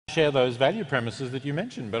share those value premises that you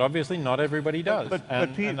mentioned, but obviously not everybody does. But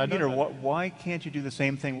Peter, why can't you do the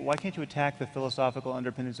same thing? Why can't you attack the philosophical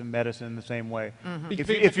underpinnings of medicine in the same way?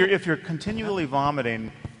 If you're continually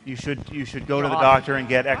vomiting, you should go to the doctor and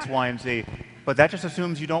get X, Y, and Z. But that just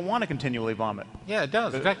assumes you don't want to continually vomit. Yeah, it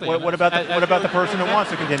does, exactly. What about the person who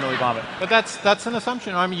wants to continually vomit? But that's an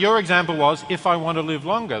assumption. I mean, your example was, if I want to live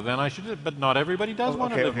longer, then I should. But not everybody does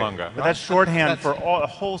want to live longer. But that's shorthand for a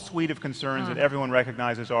whole suite of concerns that everyone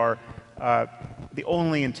recognizes are the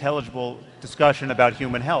only intelligible discussion about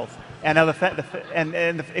human health. And now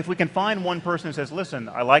if we can find one person who says, listen,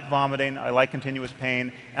 I like vomiting, I like continuous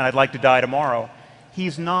pain, and I'd like to die tomorrow,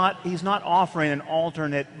 he's not offering an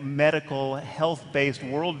alternate medical, health-based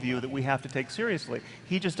worldview that we have to take seriously.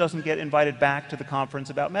 He just doesn't get invited back to the conference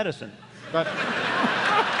about medicine. But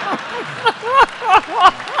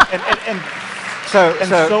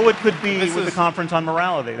so it could be with the conference on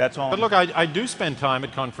morality. That's all. But look, I do spend time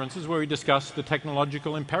at conferences where we discuss the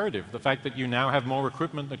technological imperative, the fact that you now have more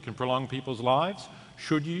equipment that can prolong people's lives.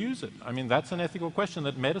 Should you use it? I mean, that's an ethical question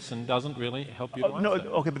that medicine doesn't really help you to answer. No,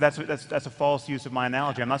 okay, but that's a false use of my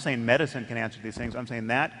analogy. I'm not saying medicine can answer these things. I'm saying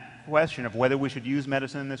that question of whether we should use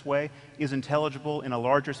medicine in this way is intelligible in a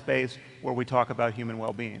larger space where we talk about human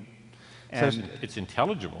well-being. So it's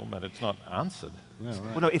intelligible, but it's not answered. Yeah, right.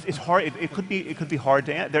 Well, no, it's hard. It could be hard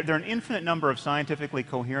to answer. There are an infinite number of scientifically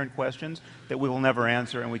coherent questions that we will never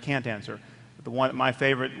answer and we can't answer. My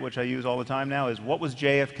favorite, which I use all the time now, is what was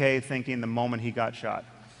JFK thinking the moment he got shot?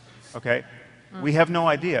 Okay, we have no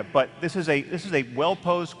idea. But this is a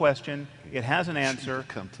well-posed question. It has an answer,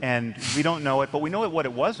 and we don't know it. But we know what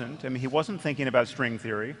it wasn't. I mean, he wasn't thinking about string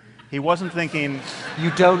theory. He wasn't thinking.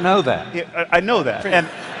 You don't know that. Yeah, I know that, and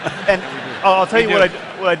I'll tell you what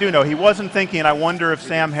I do know. He wasn't thinking, I wonder if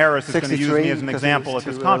Sam Harris is going to use me as an example at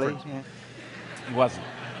this conference. Yeah. He wasn't.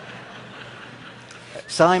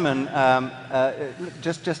 Simon,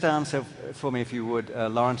 just answer for me, if you would,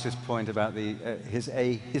 Lawrence's point about his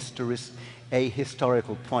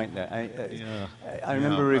ahistorical point there. I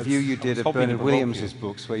remember a review you did of Bernard Williams's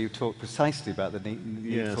books where you talked precisely about the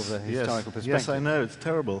need for the historical perspective. Yes, I know, it's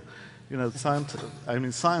terrible. You know,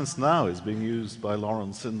 science now is being used by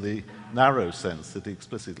Lawrence in the narrow sense that he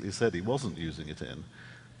explicitly said he wasn't using it in.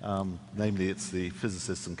 Namely, it's the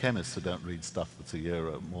physicists and chemists who don't read stuff that's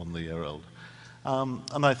more than a year old.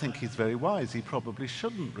 And I think he's very wise. He probably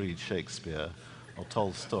shouldn't read Shakespeare or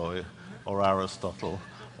Tolstoy or Aristotle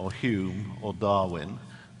or Hume or Darwin.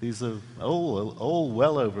 These are all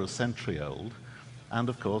well over a century old. And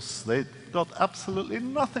of course, they've got absolutely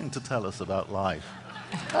nothing to tell us about life.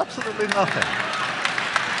 Absolutely nothing.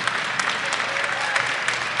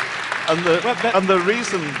 And the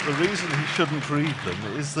reason he shouldn't read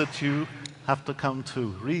them is that you have to come to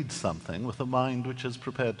read something with a mind which is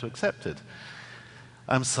prepared to accept it.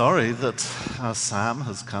 I'm sorry that Sam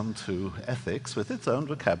has come to ethics with its own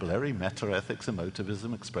vocabulary, meta-ethics,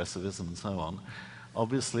 emotivism, expressivism, and so on,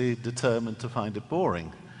 obviously determined to find it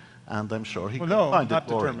boring. And I'm sure he can find it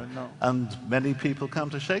boring. No. And many people come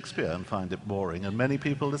to Shakespeare and find it boring, and many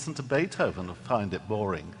people listen to Beethoven and find it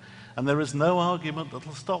boring. And there is no argument that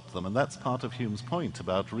will stop them, and that's part of Hume's point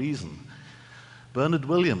about reason. Bernard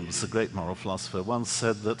Williams, a great moral philosopher, once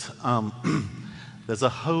said that there's a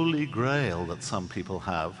holy grail that some people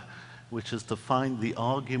have, which is to find the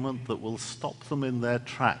argument that will stop them in their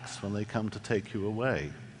tracks when they come to take you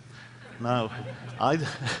away. Now,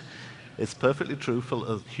 it's perfectly true.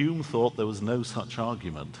 Hume thought there was no such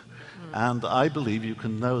argument. And I believe you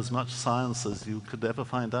can know as much science as you could ever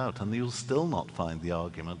find out, and you'll still not find the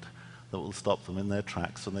argument that will stop them in their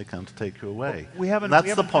tracks when they come to take you away.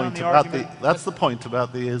 That's the point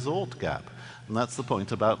about the is-ought gap. And that's the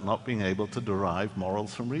point about not being able to derive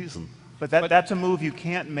morals from reason. But that's a move you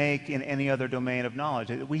can't make in any other domain of knowledge.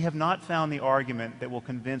 We have not found the argument that will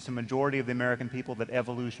convince a majority of the American people that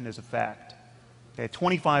evolution is a fact. Okay,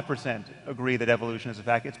 25% agree that evolution is a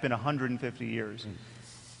fact. It's been 150 years.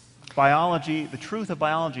 Biology, the truth of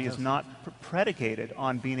biology is not predicated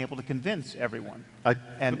on being able to convince everyone.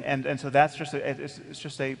 And so that's just it's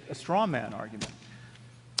just a straw man argument.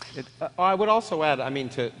 I would also add, I mean,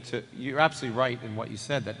 you're absolutely right in what you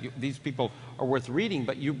said, that these people are worth reading,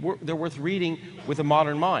 but they're worth reading with a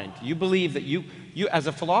modern mind. You believe that you as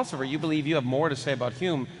a philosopher, you believe you have more to say about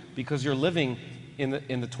Hume because you're living in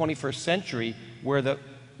the 21st century where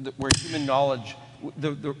where human knowledge,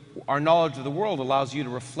 our knowledge of the world allows you to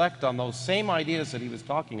reflect on those same ideas that he was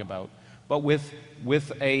talking about, but with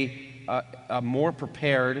a more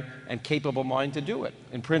prepared and capable mind to do it,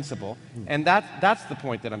 in principle. And that's the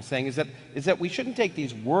point that I'm saying, is that we shouldn't take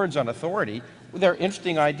these words on authority. They're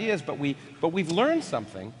interesting ideas, but we've learned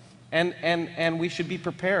something. And we should be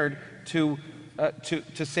prepared to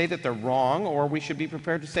say that they're wrong, or we should be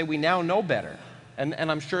prepared to say we now know better.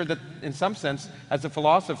 And I'm sure that in some sense, as a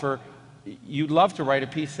philosopher, you'd love to write a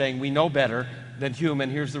piece saying we know better than Hume,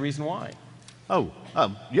 and here's the reason why. Oh,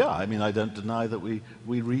 yeah. I mean, I don't deny that we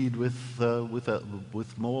read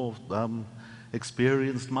with more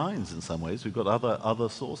experienced minds in some ways. We've got other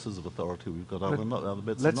sources of authority. We've got other bits of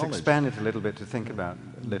knowledge. Let's expand it a little bit to think about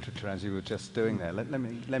literature as you were just doing there. Let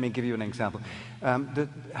me give you an example.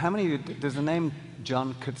 How many of you, does the name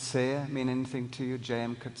John Coetzee mean anything to you?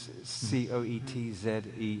 J.M. Coetzee,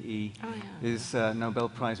 C-O-E-T-Z-E-E, Oh, yeah. is Nobel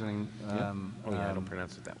Prize-winning I don't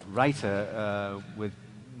pronounce it that way. writer with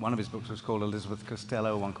one of his books was called Elizabeth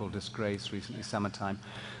Costello, one called Disgrace, recently Summertime.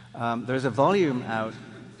 There's a volume out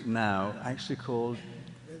now actually called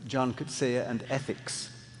John Coetzee and Ethics,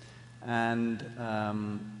 and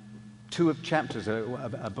two of chapters,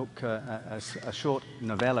 a book, a short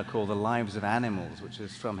novella called The Lives of Animals, which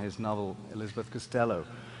is from his novel Elizabeth Costello,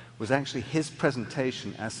 was actually his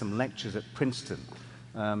presentation as some lectures at Princeton.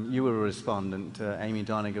 You were a respondent, Amy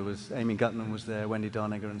Gutman was there, Wendy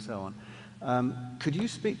Doniger, and so on. Could you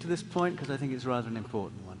speak to this point, because I think it's rather an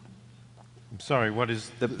important one? I'm sorry, what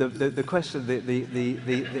is... The question,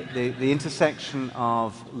 the intersection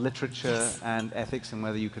of literature and ethics, and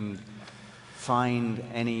whether you can find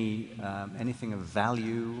anything of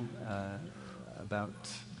value about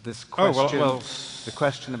this question, the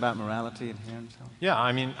question about morality in here and so on. Yeah,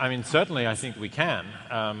 I mean, certainly I think we can.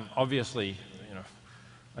 Obviously,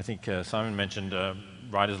 I think Simon mentioned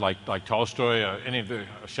writers like Tolstoy or any of the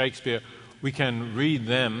Shakespeare. We can read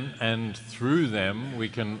them, and through them we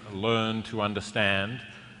can learn to understand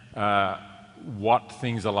what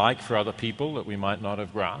things are like for other people that we might not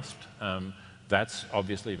have grasped. That's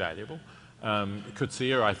obviously valuable.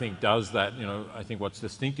 Coetzee, I think, does that. I think what's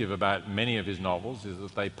distinctive about many of his novels is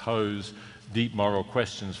that they pose deep moral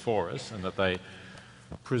questions for us, and that they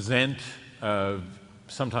present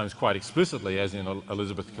sometimes quite explicitly, as in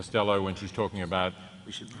Elizabeth Costello when she's talking about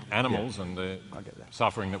animals and the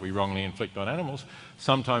suffering that we wrongly inflict on animals,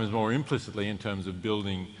 sometimes more implicitly in terms of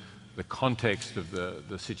building the context of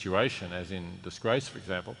the situation, as in Disgrace, for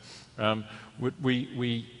example.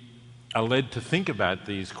 We are led to think about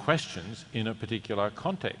these questions in a particular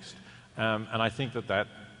context, and I think that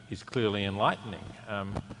is clearly enlightening.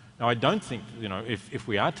 Now, I don't think, if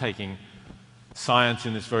we are taking science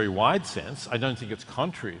in this very wide sense, I don't think it's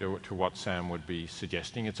contrary to what Sam would be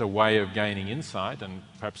suggesting. It's a way of gaining insight, and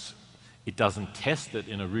perhaps it doesn't test it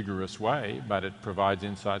in a rigorous way, but it provides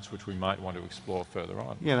insights which we might want to explore further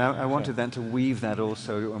on. Yeah, I wanted then to weave that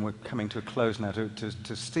also, and we're coming to a close now,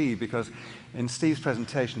 to Steve, because in Steve's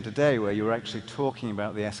presentation today, where you were actually talking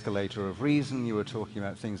about the escalator of reason, you were talking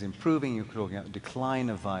about things improving, you were talking about the decline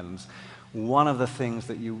of violence, one of the things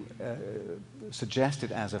that you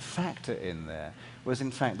suggested as a factor in there was, in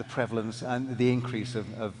fact, the prevalence and the increase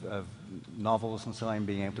of novels and so on,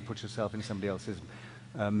 being able to put yourself in somebody else's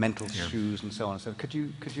mental shoes and so on. So could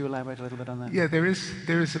you elaborate a little bit on that? Yeah, there is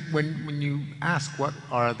when you ask what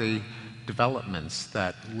are the developments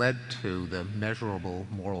that led to the measurable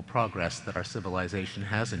moral progress that our civilization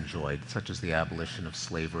has enjoyed, such as the abolition of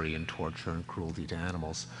slavery and torture and cruelty to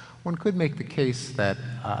animals, one could make the case that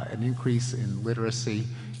an increase in literacy,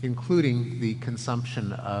 including the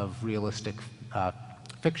consumption of realistic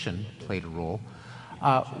fiction, played a role.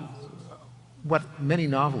 What many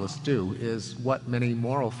novelists do is what many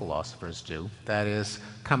moral philosophers do, that is,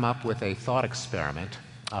 come up with a thought experiment,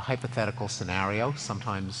 a hypothetical scenario,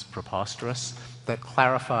 sometimes preposterous, that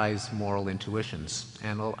clarifies moral intuitions.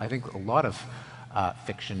 And I think a lot of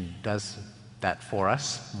fiction does that for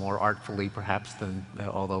us, more artfully perhaps than,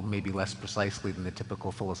 although maybe less precisely than the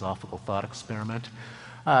typical philosophical thought experiment.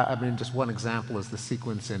 I mean, just one example is the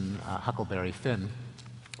sequence in Huckleberry Finn,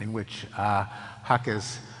 in which Huck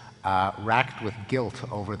is racked with guilt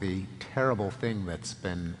over the terrible thing that's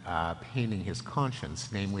been paining his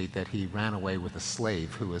conscience, namely that he ran away with a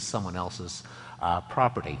slave who was someone else's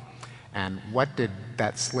property. And what did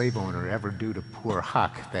that slave owner ever do to poor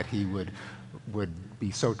Huck that he would be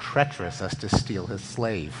so treacherous as to steal his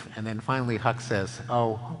slave? And then finally Huck says,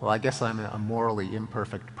 oh, well, I guess I'm a morally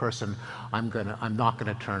imperfect person. I'm not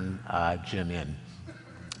gonna turn Jim in.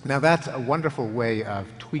 Now that's a wonderful way of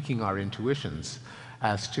tweaking our intuitions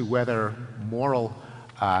as to whether moral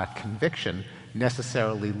conviction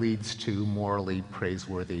necessarily leads to morally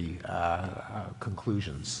praiseworthy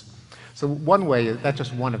conclusions. So one way, that's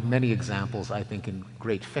just one of many examples, I think, in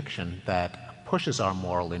great fiction that pushes our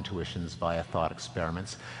moral intuitions via thought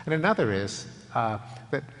experiments. And another is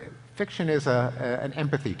that fiction is an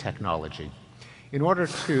empathy technology. In order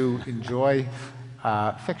to enjoy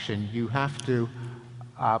fiction, you have to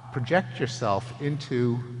project yourself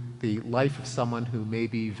into the life of someone who may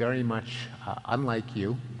be very much unlike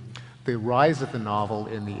you. The rise of the novel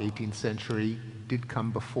in the 18th century did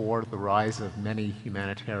come before the rise of many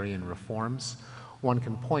humanitarian reforms. One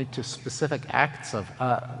can point to specific acts of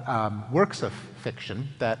works of fiction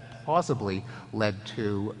that plausibly led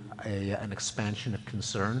to an expansion of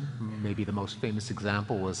concern. Maybe the most famous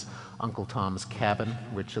example was Uncle Tom's Cabin,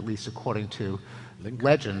 which, at least according to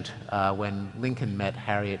legend, when Lincoln met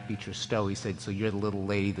Harriet Beecher Stowe, he said, "So you're the little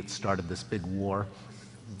lady that started this big war."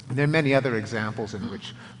 And there are many other examples in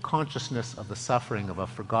which consciousness of the suffering of a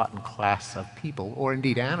forgotten class of people, or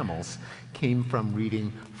indeed animals, came from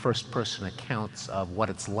reading first-person accounts of what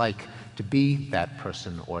it's like to be that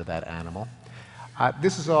person or that animal.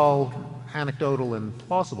 This is all anecdotal and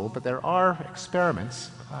plausible, but there are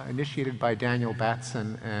experiments initiated by Daniel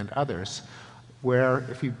Batson and others where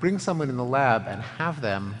if you bring someone in the lab and have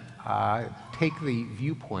them take the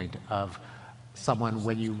viewpoint of someone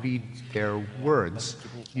when you read their words,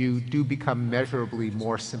 you do become measurably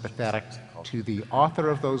more sympathetic to the author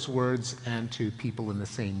of those words and to people in the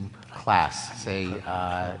same class, say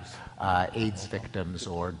AIDS victims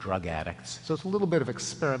or drug addicts. So it's a little bit of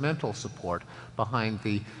experimental support behind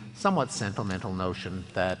the somewhat sentimental notion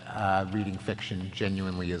that reading fiction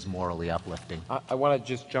genuinely is morally uplifting. I want to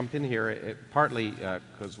just jump in here, partly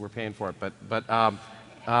because we're paying for it, but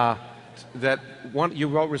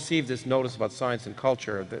you all received this notice about science and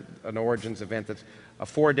culture, an Origins event that's a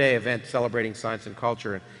 4-day event celebrating science and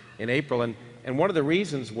culture in April. And one of the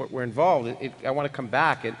reasons we're involved, I want to come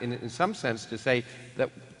back in some sense to say that,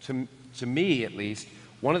 to me at least,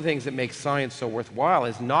 one of the things that makes science so worthwhile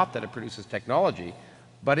is not that it produces technology,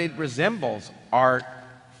 but it resembles art,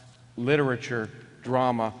 literature,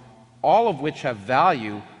 drama, all of which have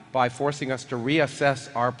value by forcing us to reassess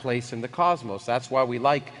our place in the cosmos. That's why we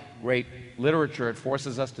like great literature. It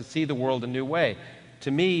forces us to see the world a new way.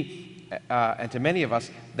 To me, and to many of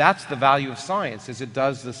us, that's the value of science, is it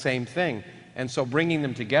does the same thing. And so bringing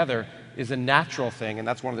them together is a natural thing, and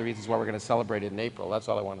that's one of the reasons why we're going to celebrate it in April. That's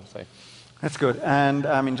all I want to say. That's good. And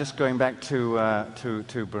I mean, just going back to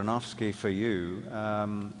Bronowski for you,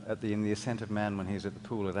 in The Ascent of Man, when he's at the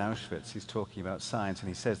pool at Auschwitz, he's talking about science, and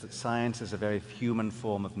he says that science is a very human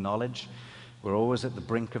form of knowledge. We're always at the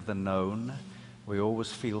brink of the known. We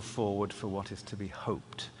always feel forward for what is to be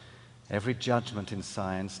hoped. Every judgment in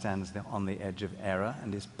science stands on the edge of error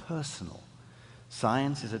and is personal.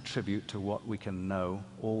 Science is a tribute to what we can know,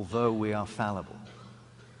 although we are fallible.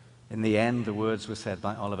 In the end, the words were said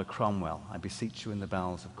by Oliver Cromwell, "I beseech you in the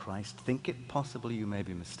bowels of Christ, think it possible you may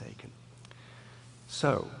be mistaken."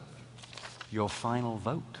 So, your final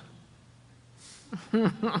vote.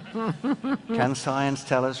 Can science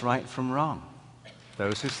tell us right from wrong?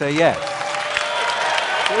 Those who say yes.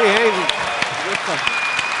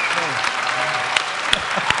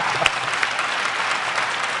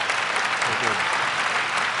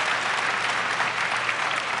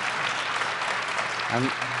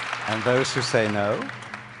 And those who say no?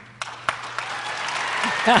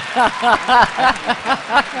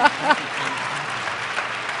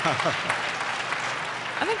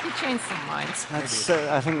 I think you changed some minds.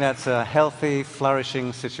 I think that's a healthy,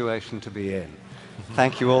 flourishing situation to be in.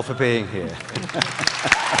 Thank you all for being here.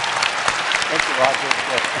 Thank you,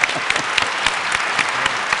 Roger.